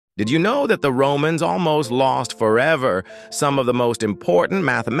Did you know that the Romans almost lost forever some of the most important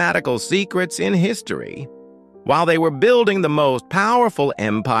mathematical secrets in history? While they were building the most powerful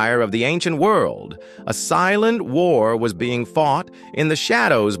empire of the ancient world, a silent war was being fought in the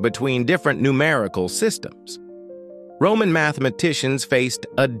shadows between different numerical systems. Roman mathematicians faced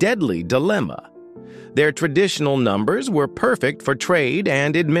a deadly dilemma. Their traditional numbers were perfect for trade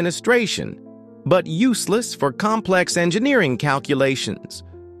and administration, but useless for complex engineering calculations.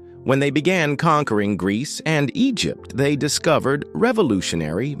 When they began conquering Greece and Egypt, they discovered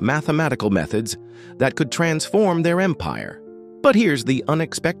revolutionary mathematical methods that could transform their empire. But here's the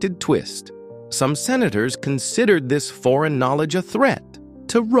unexpected twist. Some senators considered this foreign knowledge a threat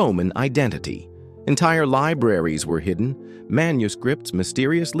to Roman identity. Entire libraries were hidden, manuscripts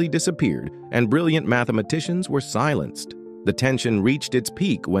mysteriously disappeared, and brilliant mathematicians were silenced. The tension reached its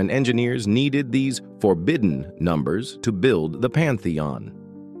peak when engineers needed these forbidden numbers to build the Pantheon.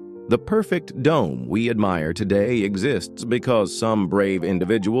 The perfect dome we admire today exists because some brave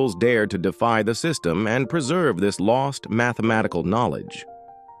individuals dared to defy the system and preserve this lost mathematical knowledge.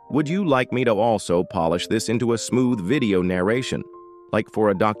 Would you like me to also polish this into a smooth video narration, like for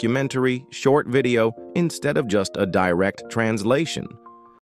a documentary, short video, instead of just a direct translation?